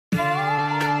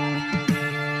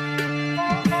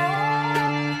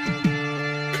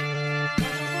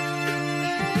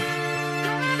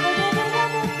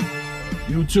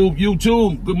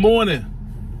YouTube, good morning.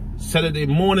 Saturday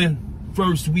morning,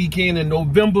 first weekend in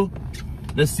November.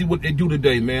 Let's see what they do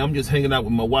today, man. I'm just hanging out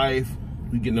with my wife.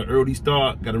 We getting an early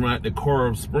start. Got to run out to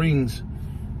Coral Springs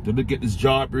to look at this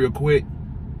job real quick.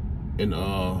 And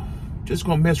just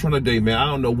gonna mess around today, man. I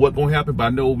don't know what's gonna happen, but I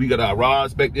know we got our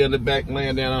rods back there in the back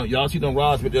laying down. Y'all see them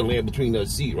rods back there laying between the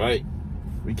seat, right?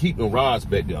 We keep them rods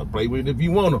back there. Play with it if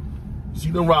you want them. You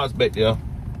see them rods back there.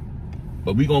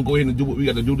 But we gonna go ahead and do what we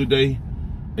gotta do today.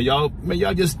 And y'all, man,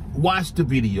 y'all just watch the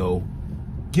video.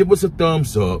 Give us a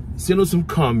thumbs up. Send us some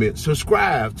comments.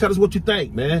 Subscribe. Tell us what you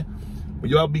think, man. But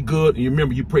y'all be good. And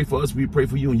remember, you pray for us, we pray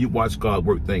for you, and you watch God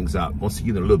work things out. I'll see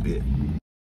you in a little bit.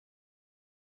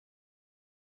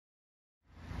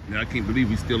 Now, I can't believe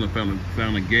we still found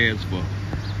gas for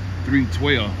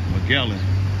 $3.12 a gallon.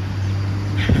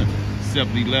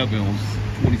 7-Eleven on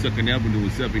 22nd Avenue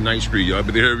and 79th Street. Y'all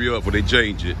better hurry up before they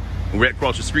change it. Right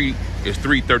across the street, it's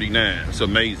 $3.39. It's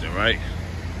amazing, right?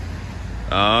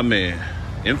 Ah, man.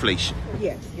 Inflation.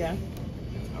 Yes, yeah.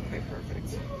 Okay,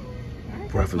 perfect. All right,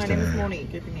 breakfast my name is time.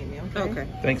 Monique. If you need me, okay?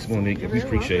 Thanks, Monique. We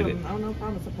appreciate it. Oh, no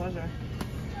problem. It's a pleasure.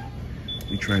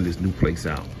 We trying this new place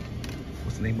out.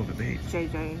 What's the name of it, babe?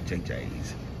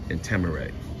 JJ's in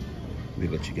Tamarack.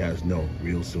 We'll let you guys know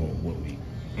real soon, won't we?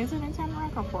 Is it in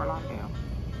Tamarack or Fort Lauderdale?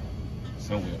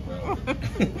 Somewhere around.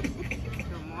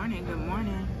 Good morning. Good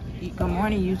morning. Good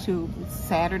morning, YouTube. It's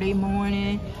Saturday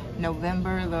morning,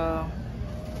 November the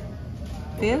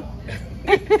 5th.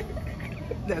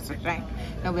 That's a thing.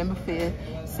 November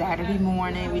 5th, Saturday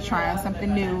morning. We trying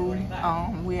something new.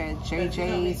 We're at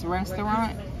JJ's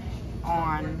restaurant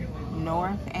on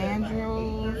North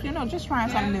Andrews. You know, just trying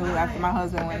something new after my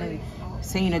husband went and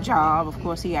seen a job. Of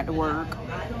course, he had to work.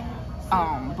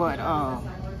 But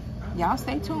y'all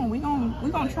stay tuned. We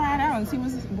gonna try it out and see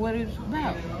what it's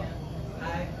about.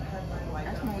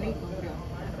 That's Monique over there.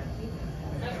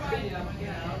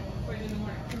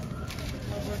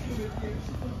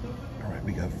 All right,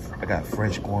 I got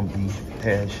fresh corned beef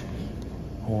hash,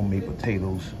 homemade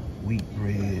potatoes, wheat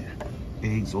bread,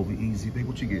 eggs over easy. Babe,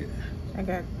 what you get? I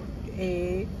got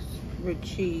eggs with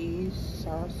cheese,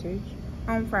 sausage,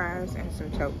 home fries, and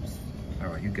some toast. All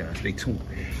right, you guys stay tuned.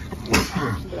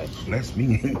 Bless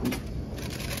me.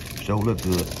 Show look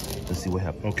good. Let's see what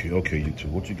happens. Okay, you two.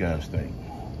 What you guys think?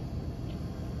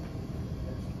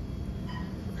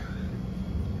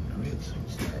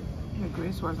 The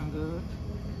grits wasn't good.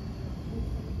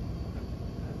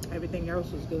 Everything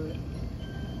else was good.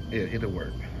 Yeah, it'll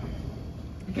work.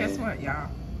 Guess what,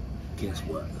 y'all? Guess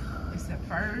what? It's the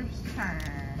first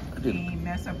time he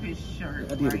messed up his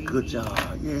shirt. I did a good job.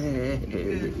 Yeah.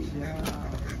 Good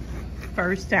job.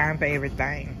 First time for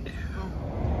everything.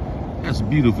 That's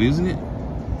beautiful, isn't it?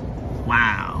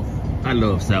 Wow. I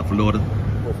love South Florida.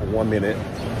 Go for 1 minute.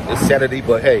 It's Saturday,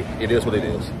 but hey, it is what it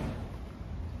is.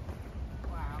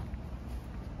 Wow.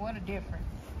 What a difference.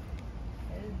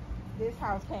 This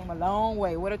house came a long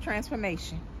way. What a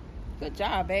transformation. Good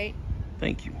job, babe.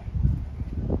 Thank you.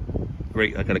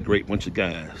 Great. I got a great bunch of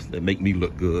guys that make me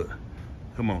look good.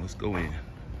 Come on, let's go in.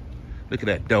 Look at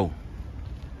that dough.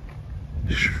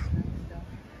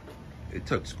 It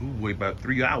took Schoolboy about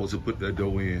 3 hours to put that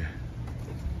dough in.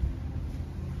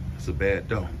 It's a bad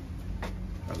dough.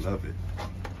 I love it.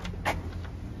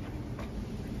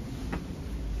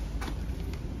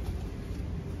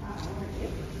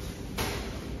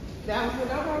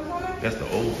 That's the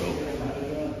old dough.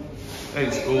 Hey,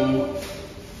 School.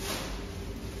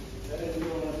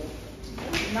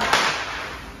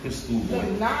 It's Schoolboy.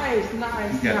 Nice. He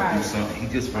got to do something. He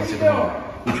just wants to come on.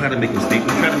 We try to make him stay. We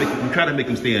try to make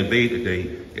him stay in bed today.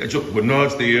 But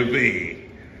not stay in bed.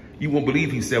 You won't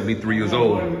believe he's 73 years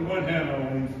old. One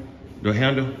handle. The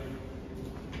handle?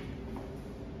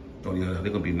 Oh yeah,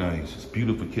 they're gonna be nice. It's a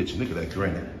beautiful kitchen. Look at that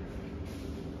granite.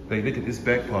 Hey, look at this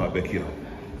back part back here.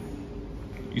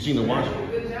 You seen the wash?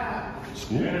 Good job.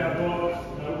 School? And I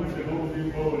went to Home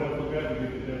Depot and I forgot to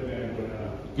get that thing,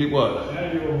 but Get what?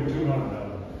 now you owe me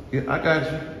 $200. Yeah, I got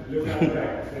you. Look out back.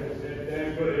 That thing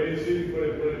for the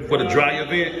AC, For the dry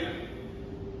event?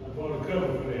 I bought a cover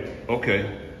for that. Okay.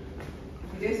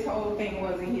 This whole thing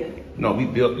wasn't here. No, we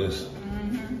built this.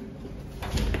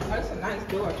 Oh, that's a nice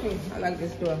door too. I like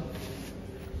this door.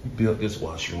 We built this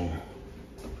washroom.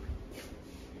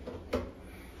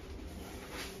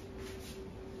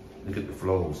 Look at the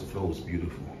flows. The flow is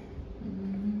beautiful.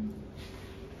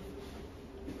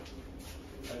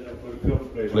 I gotta put a cover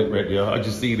plate. Plate right there. I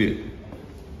just seen it.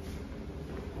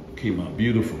 Came out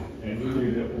beautiful. And we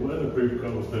need that other paper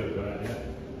cover plate right there.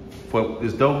 For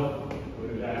this dough?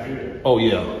 Put it out here. Oh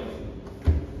yeah.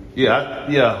 Yeah.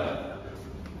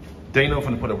 Dana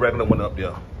finna put a regular one up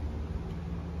there.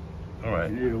 All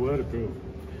right. Yeah, waterproof.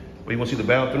 Well, you want to see the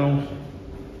bathrooms?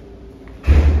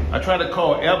 I tried to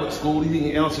call Albert School. He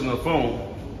didn't answer the phone.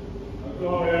 I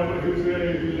called Albert. He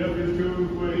said he left his school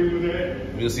where he was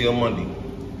at. We'll see on Monday.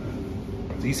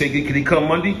 So he said, can he come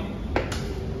Monday?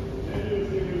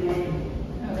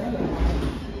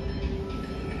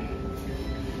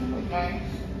 Okay.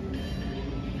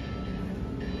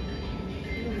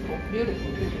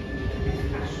 Beautiful.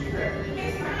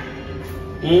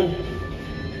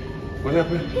 What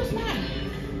happened? It's mine.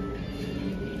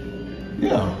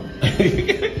 Yeah.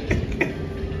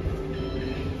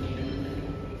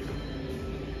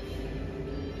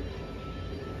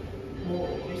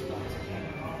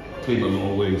 Clean the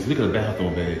long ways. Look at the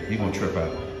bathroom, babe. You're gonna trip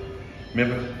out.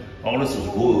 Remember? All this was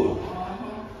wood.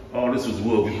 All this was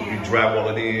wood. We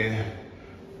drywall it in.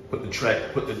 Put the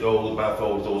track, put the doors,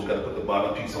 bifolds, those gotta put the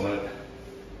bottom piece on it.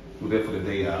 Do that for the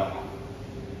day out.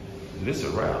 And this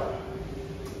is a wrap.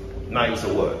 Nice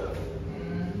or what?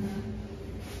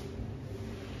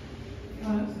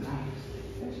 Oh, that's nice.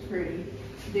 That's pretty.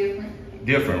 Different.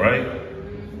 Different, right?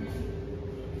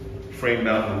 Frame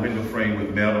out, window frame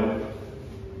with metal.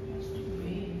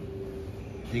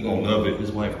 He gonna love it.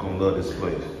 His wife gonna love this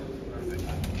place.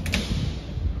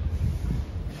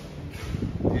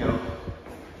 Yeah.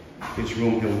 This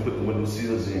room here, we put the window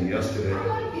seals in yesterday. I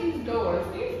like these doors.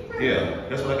 These pretty. Yeah,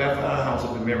 that's what I got for our house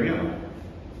up in Mariana.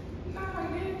 Not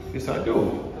like this. Yes, I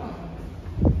do.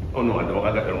 Oh no, I don't.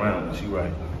 I got the round. She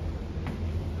right.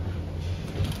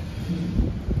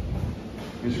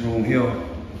 This room here.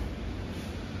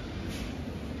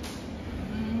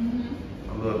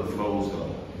 I love the flows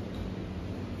though.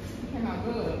 Came out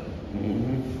good.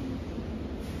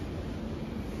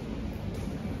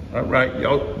 All right,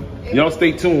 y'all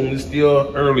stay tuned. It's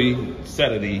still early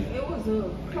Saturday. It was a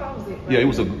closet. Yeah, it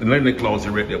was a linen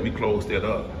closet right there. We closed that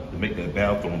up to make that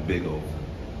bathroom bigger.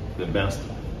 The master.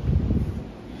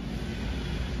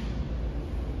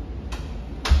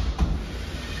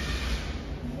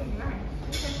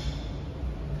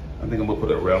 I think I'm gonna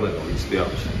put a railing on these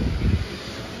steps.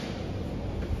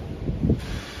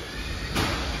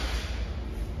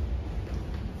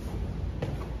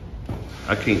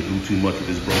 I can't do too much with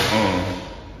this broke arm.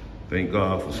 Thank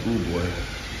God for schoolboy.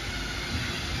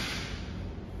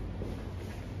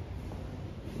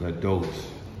 That doors,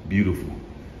 beautiful.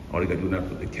 All they gotta do is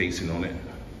put the casing on it.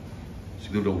 See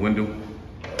the little window?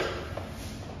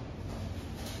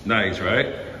 Nice, right?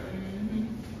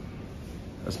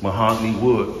 That's mahogany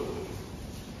wood.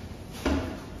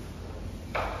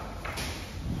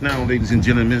 Now, ladies and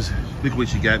gentlemen, look what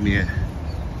she got me at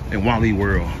in Wally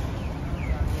World.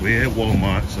 We're at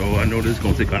Walmart, so I know this is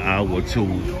gonna take an hour or two.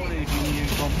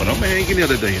 But I'm hanging there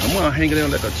today. I'm gonna hang there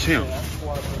like a champ.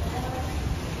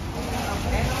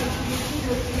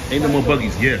 Ain't no more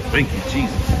buggies. Yeah, thank you,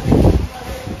 Jesus.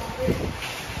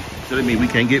 So that means we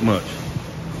can't get much.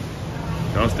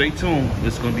 Y'all stay tuned.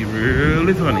 It's gonna be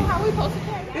really funny. How we supposed to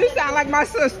carry? You sound like my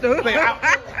sister. Yeah,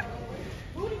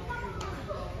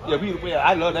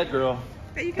 I love that girl.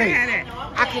 Hey, you can't have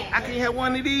that. I can't have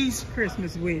one of these.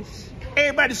 Christmas wish.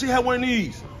 Everybody should have one of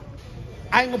these.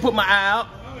 I ain't gonna put my eye out.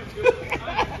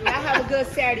 Y'all have a good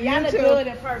Saturday. Y'all look good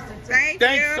in person too. Thank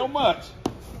Thanks you. so much.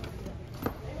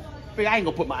 Babe, I ain't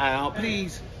gonna put my eye out,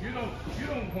 please. You don't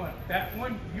want that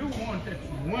one. You want the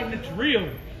one that's real.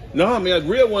 No, I mean, a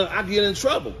real one, I get in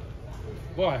trouble.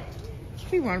 Boy,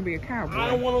 He want to be a cowboy. I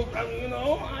don't want to,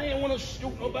 I ain't want to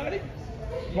shoot nobody.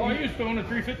 I used to own a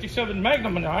 357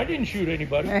 Magnum and I didn't shoot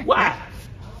anybody. Why?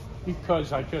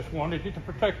 Because I just wanted it to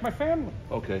protect my family.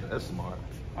 Okay, that's smart.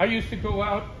 I used to go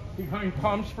out behind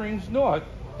Palm Springs North.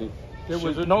 There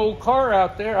was an old car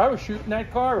out there. I was shooting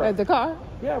that car up. The car?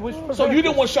 Yeah, it was. So you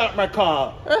didn't want to shot my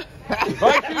car? If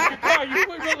I shoot your car, you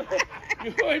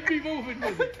wouldn't be moving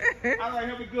with it. All right,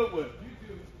 have a good one.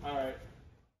 All right.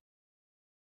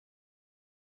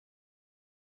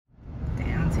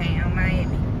 Downtown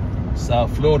Miami.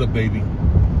 South Florida, baby.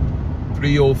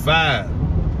 305.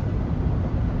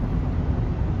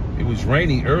 It was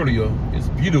raining earlier. It's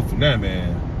beautiful now,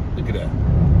 man. Look at that.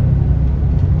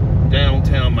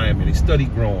 Downtown Miami. They study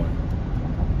growing.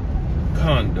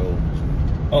 Condos.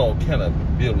 All kind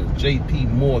of buildings. JP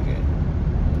Morgan.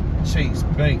 Chase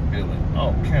Bank building.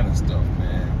 All kind of stuff,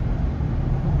 man.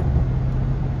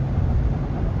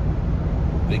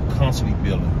 They constantly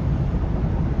building.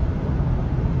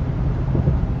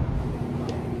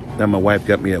 Now my wife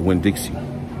got me at Winn-Dixie.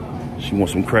 She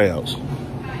wants some crabs.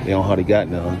 They don't hardly got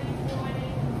none.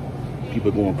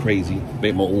 People going crazy.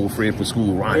 Made my old friend from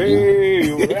school, Ryan.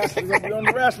 Hey, wrestling gonna be on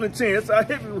the wrestling team. It's our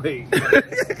heavyweight.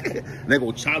 There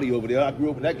go Charlie over there. I grew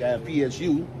up with that guy at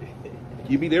PSU.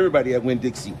 You meet everybody at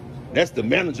Winn-Dixie. That's the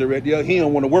manager right there. He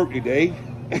don't want to work today.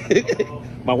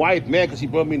 My wife mad because she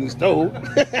brought me in the stove.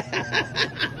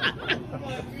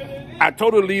 I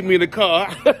told her to leave me in the car.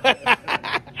 And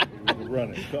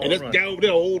this guy over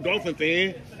there, old Dolphin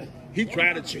fan, he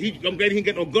tried to. I'm glad he didn't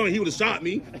get no gun. He would have shot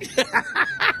me.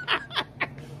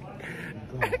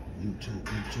 You too.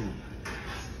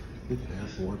 Look at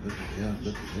that, boy. Look at that.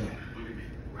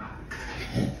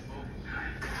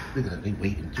 Look at that. They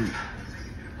waiting too.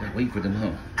 They wait for them,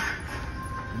 huh?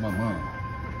 My mom.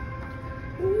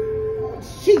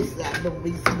 She's not gonna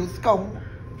be some scone.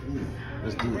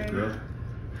 Let's do it, girl.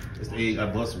 It's the egg. I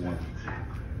bust one.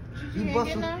 You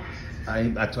bust one? I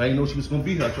didn't know she was gonna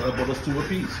be here. I tried to bought us 2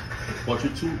 apiece. Bought you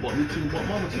 2, bought me 2, bought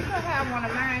mama 2. You can have one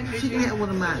of mine. She can have one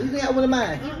of mine. You can have one of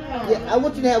mine. Yeah, I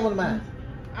want you to have one of mine.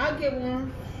 I'll get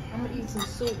one. I'm gonna eat some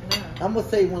soup now. I'm gonna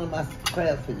save one of my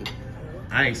crabs for you.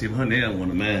 I ain't seen her nail one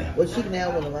of mine. Well, she can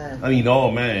have one of mine. I mean, all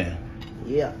mine.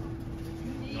 Yeah.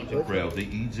 Dungeon crabs, they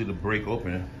easy to break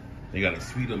open. They got a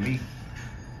sweeter meat.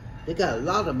 They got a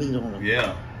lot of meat on them.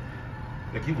 Yeah.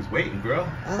 Like you was waiting, girl.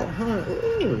 Oh,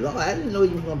 Lord, I didn't know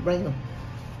you was gonna bring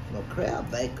no crab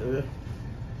back, girl.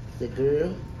 The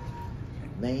girl,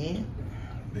 man.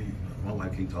 My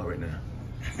wife can't talk right now.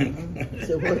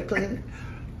 So what, Clinton?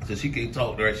 So she can't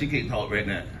talk right. She can't talk right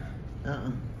now.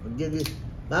 Get this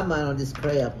my mind on this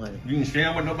crab, honey. You didn't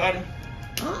share with nobody?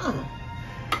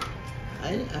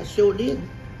 I sure didn't.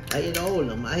 I ate all of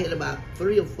them. I had about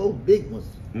 3 or 4 big ones.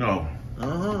 No.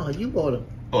 You bought them.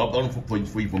 Oh, I bought them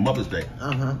for you for Mother's Day.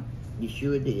 You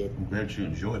sure did. I'm glad you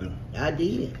enjoyed them. I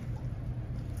did.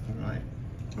 All right.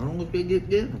 I don't want to get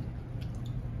them.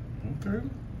 Okay.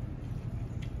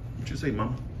 What you say,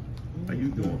 Mama? How you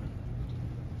doing?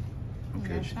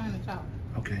 Okay. I'm trying to talk.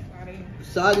 Okay.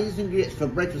 Sardines and grits for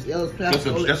breakfast.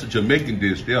 That's a Jamaican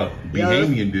dish, yeah.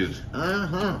 Bahamian dish.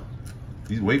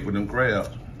 You wait for them crabs.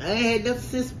 I ain't had that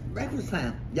since breakfast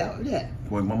time. Y'all that.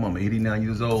 Boy, my mama 89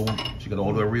 years old. She got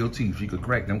all her real teeth. She could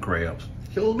crack them crabs.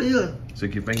 Sure will.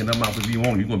 Stick your finger in them mouth if you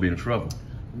want. You're gonna be in trouble.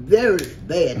 Very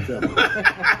bad trouble.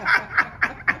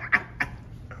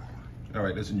 All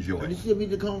right, let's enjoy. You still need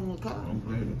to come on the car. I'm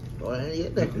good. Oh, I ain't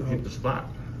yet that. Hit the spot.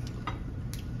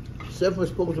 Steph was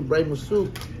supposed to bring me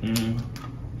soup.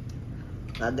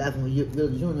 I got from Little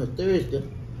Junior Thursday.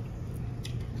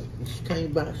 And she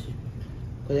came by.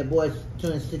 Cause that boy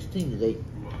turned 16 today.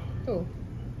 Who?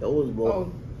 The oldest boy.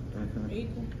 Oh.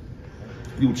 Ethan.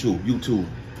 You too.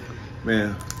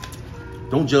 Man,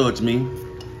 don't judge me.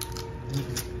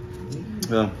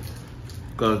 Yeah.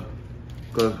 Cause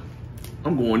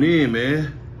I'm going in,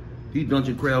 man. These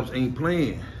dungeon crabs ain't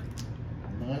playing.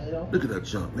 Look at that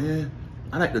junk, man.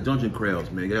 I like the dungeon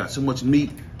crabs, man. They got so much meat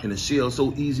and the shell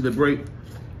so easy to break.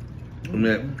 And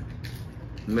that.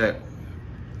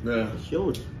 It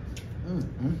shows.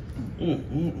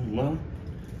 Mama.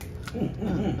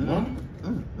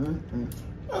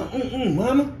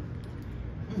 Mama.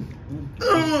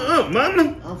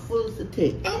 Mama. I'm full as a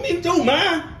tick. I mean, too,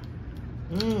 man.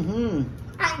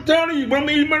 I'm telling you, I'm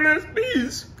eating my last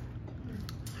piece.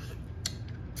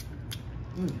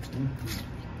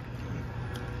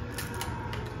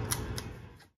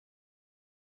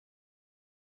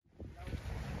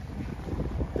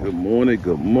 Good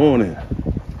morning.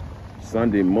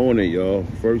 Sunday morning, y'all.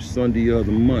 First Sunday of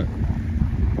the month.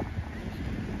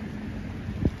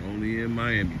 Only in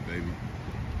Miami, baby.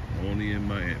 Only in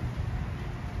Miami.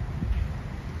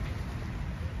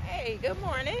 Hey, good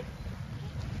morning.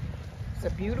 It's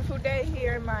a beautiful day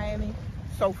here in Miami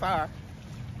so far.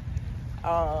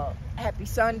 Happy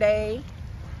Sunday.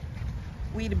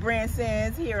 We the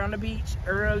Brinson'S here on the beach,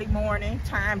 early morning.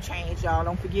 Time change, y'all,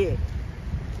 don't forget.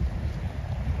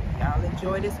 Y'all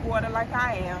enjoy this water like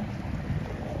I am.